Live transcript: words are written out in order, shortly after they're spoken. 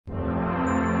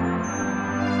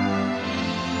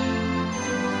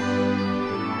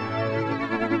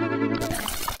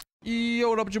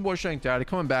what up? It's your boy Shank Daddy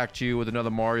coming back to you with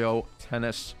another Mario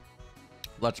Tennis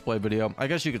Let's Play video. I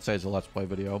guess you could say it's a Let's Play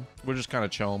video. We're just kind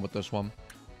of chilling with this one.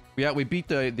 Yeah, we beat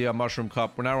the Mushroom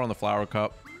Cup. We're now on the Flower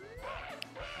Cup.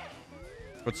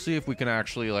 Let's see if we can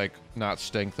actually, like, not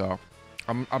stink, though.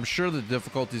 I'm sure the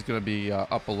difficulty is going to be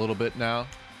up a little bit now.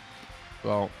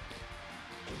 Well,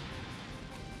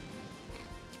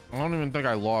 I don't even think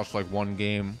I lost, like, one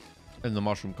game in the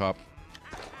Mushroom Cup.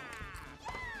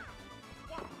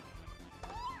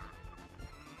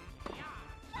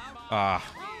 Ah.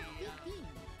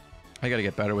 I gotta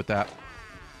get better with that.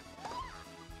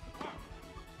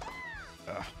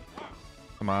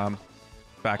 Come on.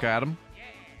 Back at him.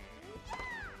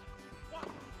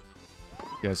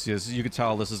 Yes, you can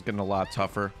tell this is getting a lot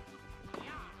tougher.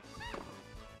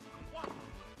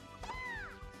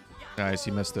 Nice,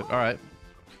 he missed it. Alright.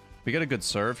 We get a good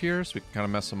serve here, so we can kind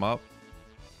of mess him up.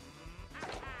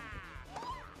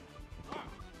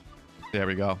 There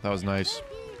we go. That was nice.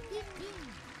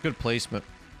 Good placement.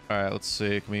 Alright, let's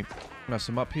see. Can we mess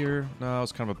him up here? No,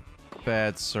 it's kind of a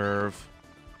bad serve.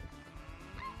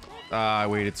 Ah, I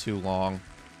waited too long.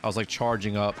 I was like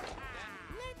charging up.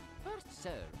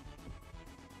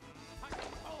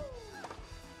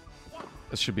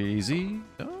 This should be easy.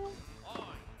 No?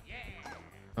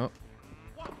 Oh.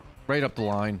 Right up the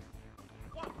line.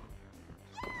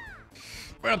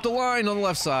 Right up the line on the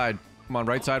left side. Come on,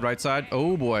 right side, right side.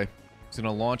 Oh boy. He's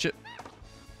gonna launch it.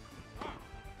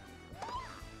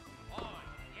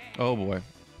 Oh boy.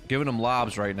 Giving him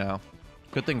lobs right now.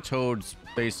 Good thing Toad's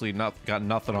basically got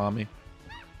nothing on me.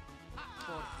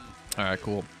 Alright,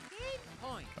 cool.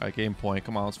 Alright, game point.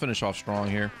 Come on, let's finish off strong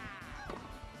here.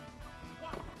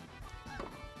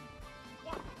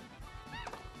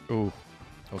 Ooh,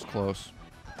 that was close.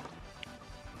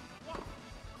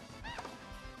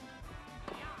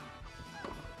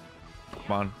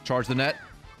 Come on, charge the net.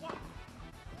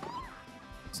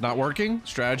 It's not working.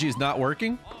 Strategy is not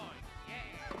working.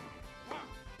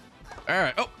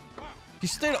 Alright, oh! He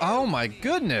stayed- oh my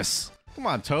goodness! Come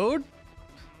on, Toad!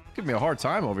 Give me a hard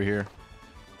time over here.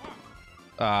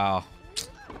 Oh.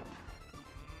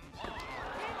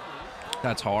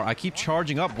 That's hard. I keep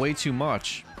charging up way too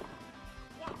much.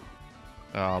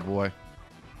 Oh boy.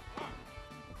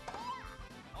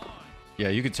 Yeah,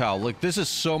 you can tell. Look, this is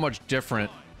so much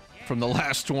different from the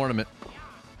last tournament.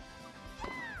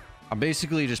 I'm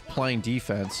basically just playing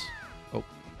defense. Oh.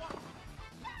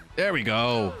 There we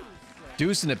go.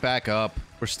 Deucing it back up.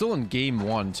 We're still in game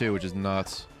one, too, which is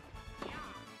nuts.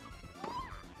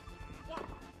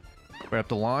 Right up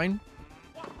the line.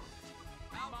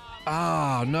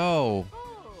 Ah, no.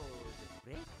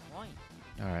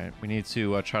 Alright, we need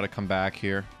to try to come back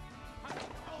here.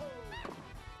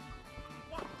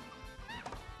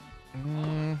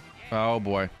 Oh,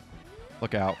 boy.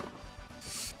 Look out.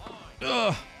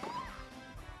 Ugh.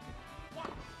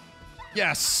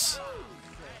 Yes!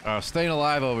 Staying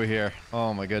alive over here.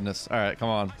 Oh, my goodness. Alright, come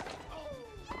on.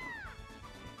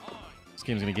 This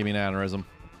game's gonna give me an aneurysm.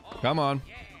 Come on.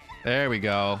 There we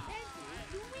go.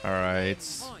 Alright.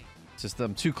 Just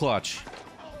I'm too clutch.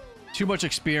 Too much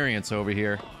experience over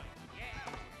here.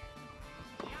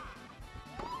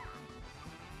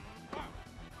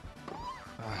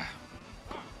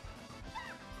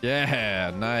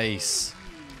 Yeah, nice.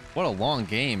 What a long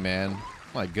game, man.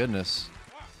 My goodness.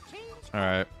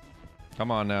 Alright. Come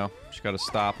on now. Just gotta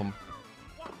stop him.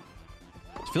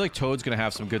 I feel like Toad's gonna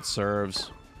have some good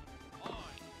serves.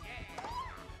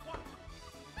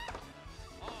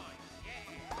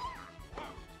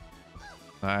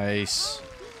 Nice.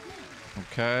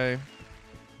 Okay.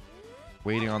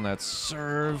 Waiting on that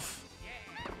serve.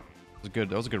 That was good.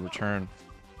 That was a good return.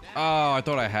 Oh, I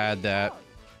thought I had that.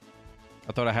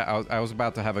 I thought I was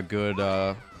about to have a good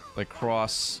like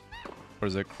cross. What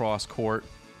is it? Cross court.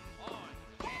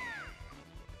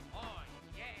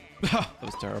 That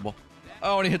was terrible.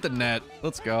 Oh, and he hit the net.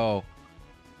 Let's go.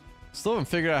 Still haven't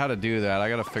figured out how to do that. I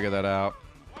gotta figure that out.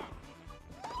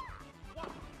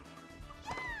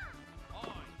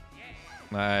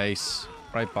 Nice.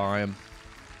 Right by him.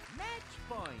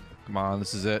 Come on,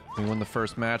 this is it. We win the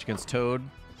first match against Toad.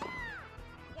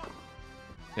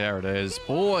 There it is.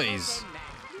 Boys!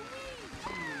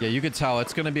 Yeah, you can tell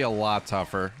it's gonna be a lot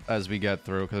tougher as we get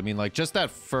through. Because, I mean, like, just that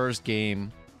first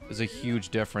game is a huge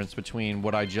difference between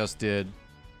what I just did.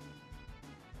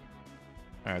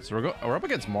 Alright, so we're up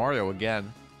against Mario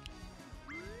again.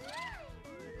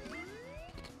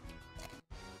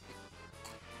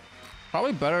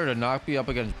 Probably better to not be up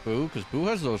against Boo, because Boo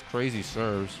has those crazy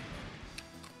serves.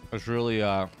 It's really,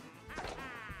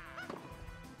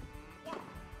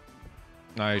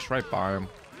 nice, right by him.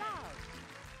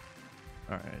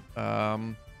 Alright,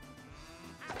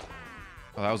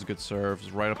 Oh, that was a good serve. It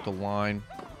was right up the line.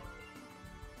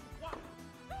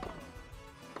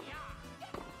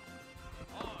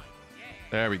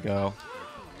 There we go.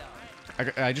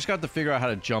 I just got to figure out how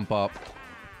to jump up.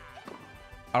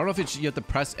 I don't know if it's you have to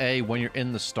press A when you're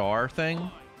in the star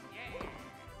thing.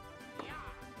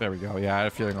 There we go. Yeah, I had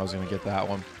a feeling I was going to get that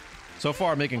one. So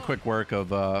far, I'm making quick work of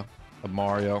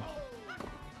Mario.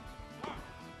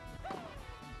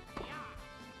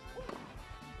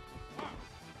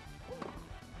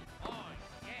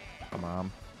 Come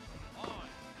on.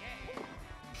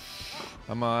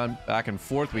 Come on. Back and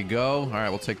forth we go. All right,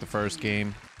 we'll take the first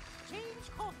game.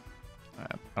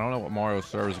 Right, I don't know what Mario's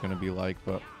serve is going to be like,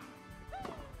 but...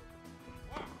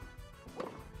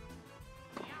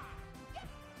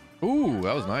 Ooh,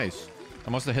 that was nice.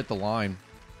 I must have hit the line.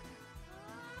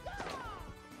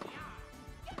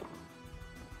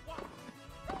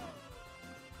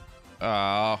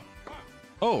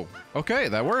 Oh, okay,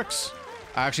 that works.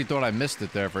 I actually thought I missed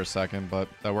it there for a second, but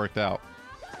that worked out.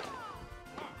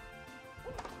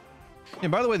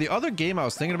 And by the way, the other game I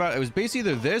was thinking about, it was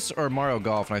basically either this or Mario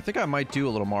Golf, and I think I might do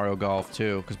a little Mario Golf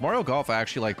too, because Mario Golf I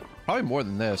actually like probably more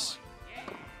than this.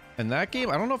 And that game,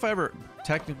 I don't know if I ever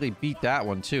technically beat that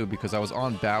one too, because I was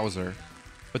on Bowser.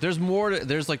 But there's more,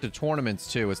 there's like the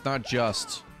tournaments too. It's not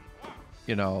just,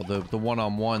 you know, the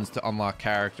one-on-ones to unlock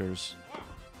characters.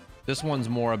 This one's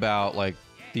more about like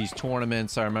these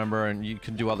tournaments, I remember, and you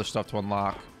can do other stuff to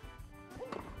unlock.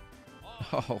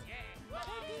 Oh.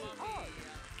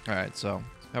 Alright, so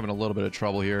having a little bit of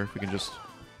trouble here. If we can just...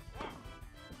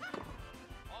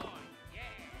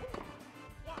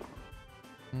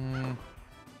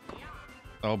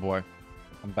 Oh boy.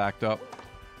 I'm backed up.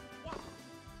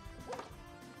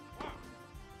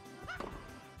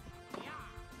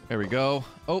 There we go.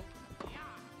 Oh.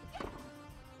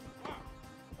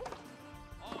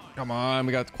 Come on,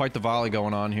 we got quite the volley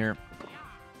going on here.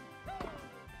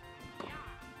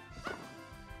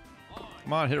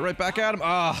 Come on, hit it right back at him.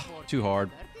 Ah, too hard.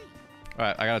 All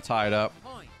right, I gotta tie it up.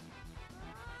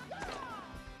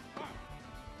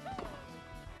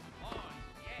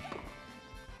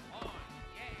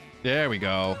 There we go.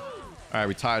 All right,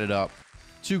 we tied it up.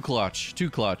 Too clutch,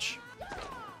 too clutch.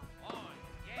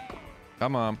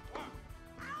 Come on.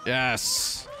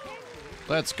 Yes.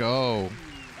 Let's go.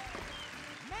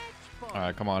 All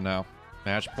right, come on now.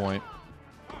 Match point.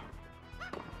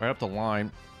 Right up the line.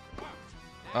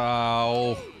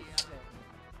 Oh.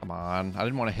 Come on. I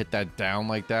didn't want to hit that down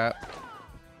like that.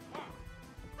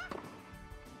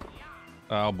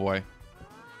 Oh, boy.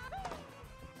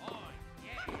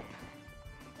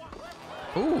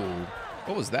 Ooh.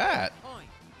 What was that?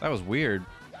 That was weird.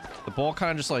 The ball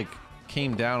kind of just, like,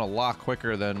 came down a lot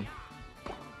quicker than...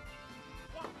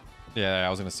 Yeah, I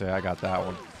was going to say, I got that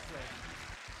one.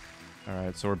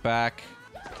 Alright, so we're back.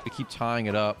 We keep tying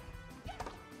it up.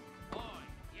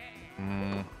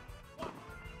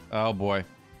 Oh boy.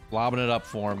 Lobbing it up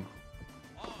for him.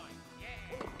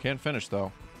 Can't finish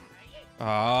though.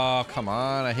 Oh, come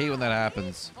on. I hate when that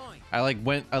happens. I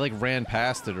ran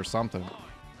past it or something.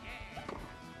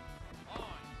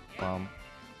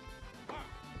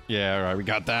 Yeah, alright, we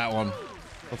got that one.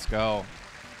 Let's go.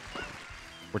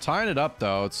 We're tying it up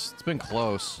though. It's been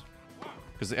close.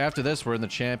 Because after this, we're in the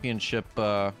championship,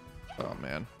 oh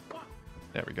man.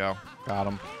 There we go. Got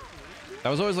him. That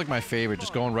was always like my favorite,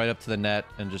 just going right up to the net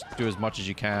and just do as much as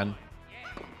you can.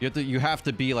 You have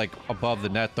to be like above the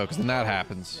net though, because then that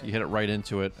happens. You hit it right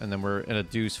into it, and then we're in a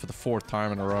deuce for the 4th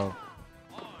time in a row.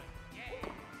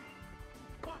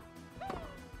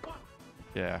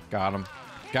 Yeah, got him.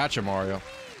 Gotcha, Mario.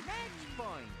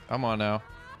 Come on now.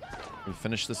 We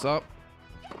finish this up.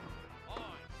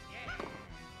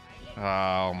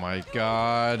 Oh my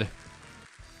god.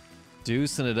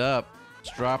 Deucing it up.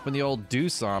 Just dropping the old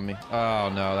deuce on me. Oh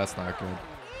no, that's not good.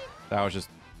 That was just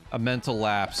a mental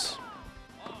lapse.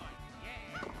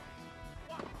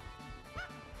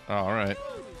 Oh, alright.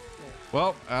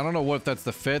 Well, I don't know what if that's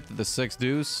the 5th, the 6th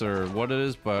deuce, or what it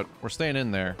is, but we're staying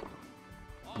in there.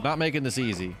 I'm not making this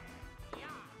easy.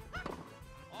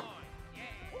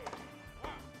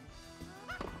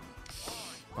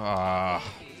 Ah,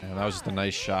 man, that was just a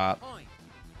nice shot.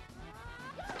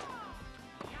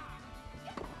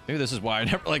 Maybe this is why I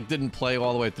never didn't play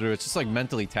all the way through. It's just like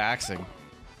mentally taxing.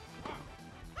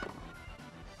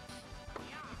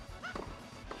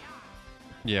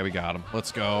 Yeah, we got him.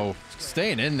 Let's go.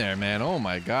 Staying in there, man. Oh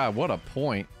my god, what a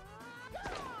point.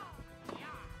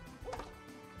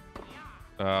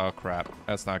 Oh crap,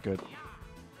 that's not good.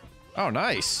 Oh,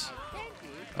 nice.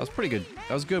 That was pretty good.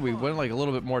 That was good. We went like a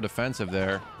little bit more defensive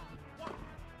there.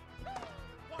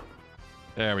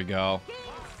 There we go.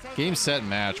 Game, set,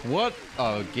 match. What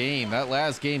a game. That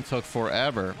last game took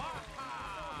forever.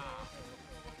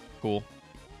 Cool.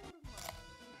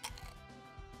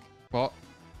 Well,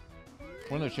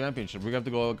 win the championship. We have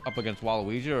to go up against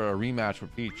Waluigi or a rematch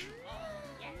with Peach.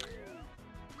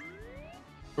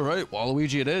 All right,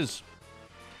 Waluigi it is.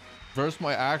 Versus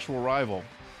my actual rival.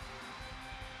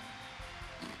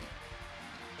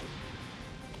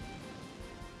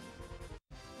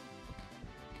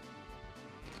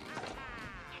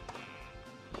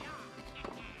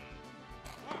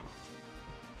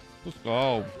 Let's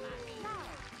go.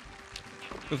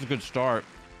 That's a good start.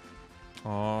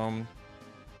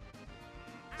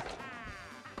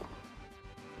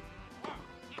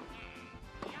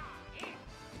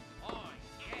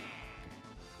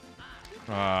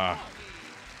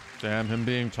 Damn, him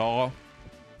being tall.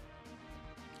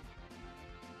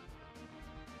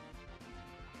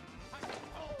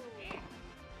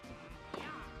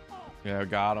 Yeah,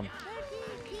 got him.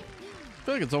 I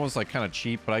feel like it's almost like kind of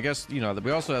cheap, but I guess, you know,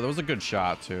 we also had, that was a good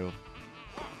shot too.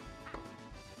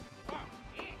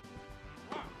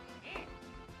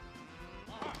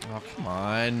 Oh, come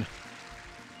on.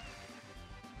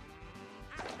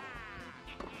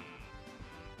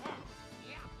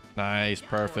 Nice,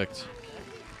 perfect.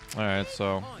 All right,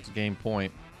 so it's a game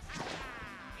point.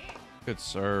 Good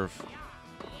serve.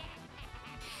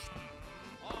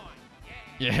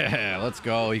 Yeah, let's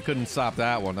go. He couldn't stop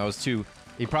that one. That was too...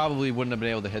 He probably wouldn't have been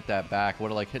able to hit that back. Would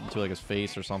have like hit into like his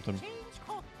face or something.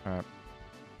 All right.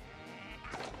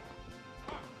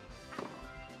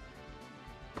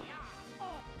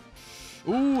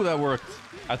 Ooh, that worked.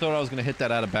 I thought I was gonna hit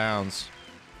that out of bounds.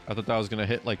 I thought that was gonna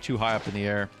hit like too high up in the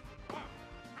air.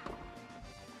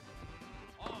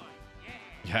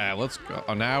 Yeah, let's go.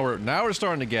 Oh, now we're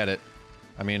starting to get it.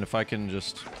 I mean, if I can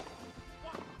just...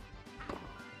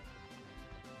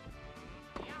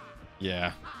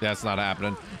 Yeah, that's not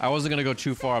happening. I wasn't gonna go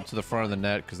too far up to the front of the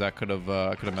net because that could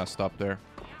have messed up there.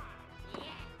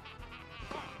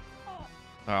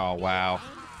 Oh wow!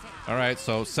 All right,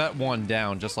 so set one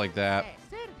down just like that.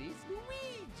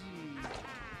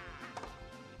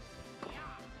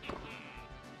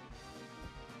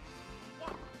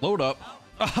 Load up.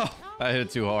 Oh, I hit it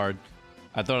too hard.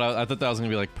 I thought that was gonna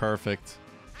be like perfect.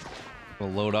 We'll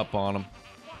load up on him.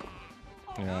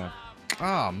 Yeah.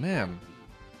 Oh man.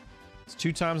 It's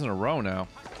 2 times in a row now.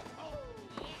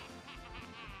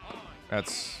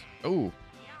 That's... Ooh.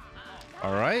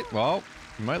 Alright, well,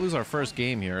 we might lose our first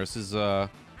game here. This is,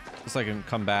 this I can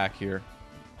come back here.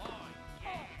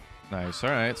 Nice,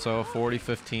 alright, so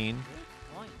 40-15.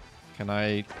 Can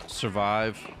I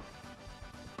survive?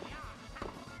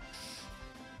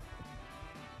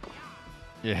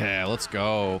 Yeah, let's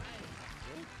go.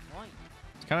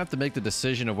 Just kind of have to make the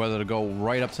decision of whether to go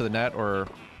right up to the net or...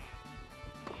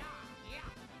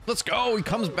 Let's go! He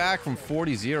comes back from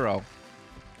 40-0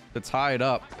 to tie it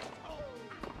up.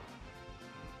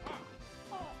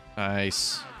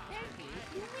 Nice.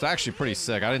 It's actually pretty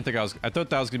sick. I thought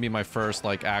that was gonna be my first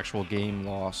like actual game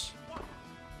loss.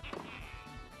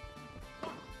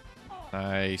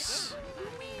 Nice.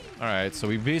 Alright, so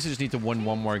we basically just need to win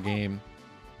one more game.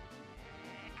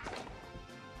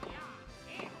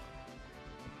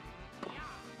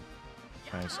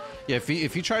 Nice. Yeah,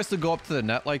 if he tries to go up to the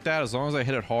net like that, as long as I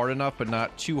hit it hard enough, but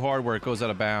not too hard where it goes out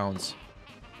of bounds,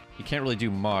 he can't really do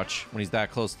much when he's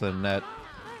that close to the net.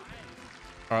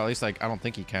 Or at least, like, I don't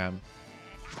think he can.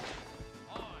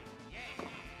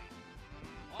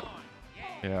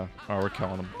 Yeah. Oh, we're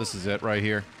killing him. This is it right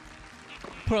here.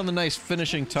 Put on the nice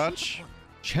finishing touch.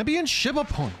 Championship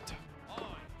point.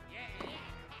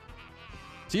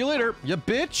 See you later, you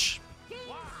bitch.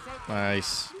 We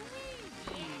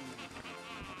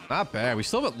not bad. We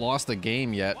still haven't lost a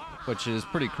game yet, which is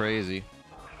pretty crazy.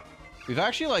 We've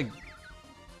actually,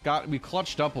 like, we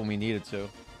clutched up when we needed to.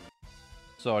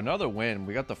 So another win.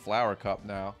 We got the Flower Cup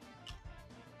now.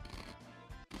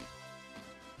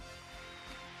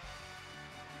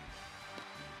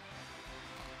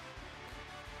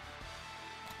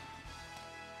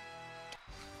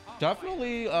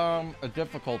 Definitely a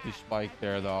difficulty spike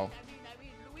there, though.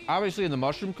 Obviously, in the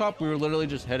Mushroom Cup, we were literally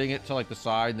just hitting it to, like, the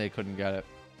side, and they couldn't get it.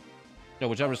 You know,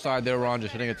 whichever side they were on,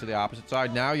 just hitting it to the opposite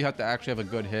side. Now you have to actually have a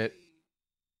good hit.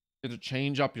 You have to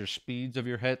change up your speeds of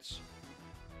your hits.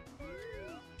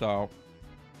 So.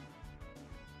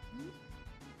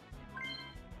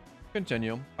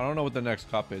 Continue. I don't know what the next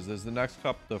cup is. Is the next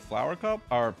cup the Flower Cup?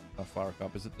 Or, not Flower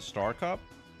Cup. Is it the Star Cup?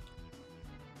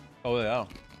 Oh, yeah.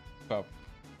 Cup.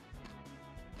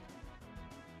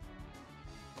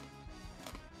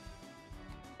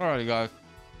 Alrighty, guys.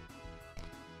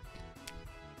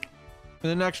 In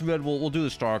the next vid, we'll do the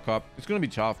Star Cup. It's gonna be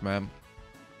tough, man.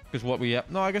 Because what we have...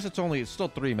 No, I guess it's still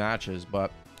 3 matches,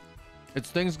 but...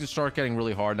 Things can start getting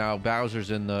really hard now.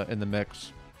 Bowser's in the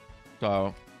mix.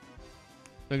 So...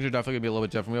 Things are definitely gonna be a little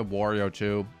bit different. We have Wario,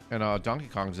 too. And Donkey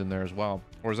Kong's in there as well.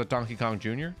 Or is that Donkey Kong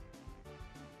Jr.?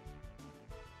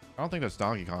 I don't think that's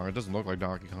Donkey Kong. It doesn't look like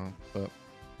Donkey Kong,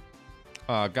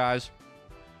 but... guys...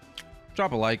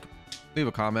 Drop a like. Leave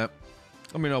a comment.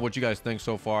 Let me know what you guys think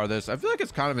so far of this. I feel like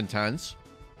it's kind of intense.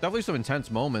 Definitely some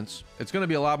intense moments. It's going to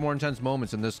be a lot more intense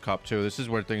moments in this cup, too. This is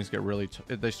where things get really...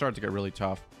 They start to get really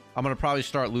tough. I'm going to probably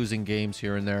start losing games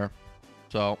here and there.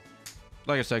 So,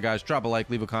 like I said, guys, drop a like,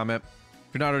 leave a comment.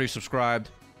 If you're not already subscribed,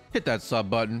 hit that sub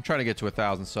button. I'm trying to get to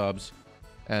 1,000 subs.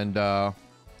 And,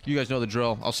 you guys know the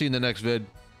drill. I'll see you in the next vid.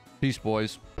 Peace,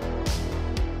 boys.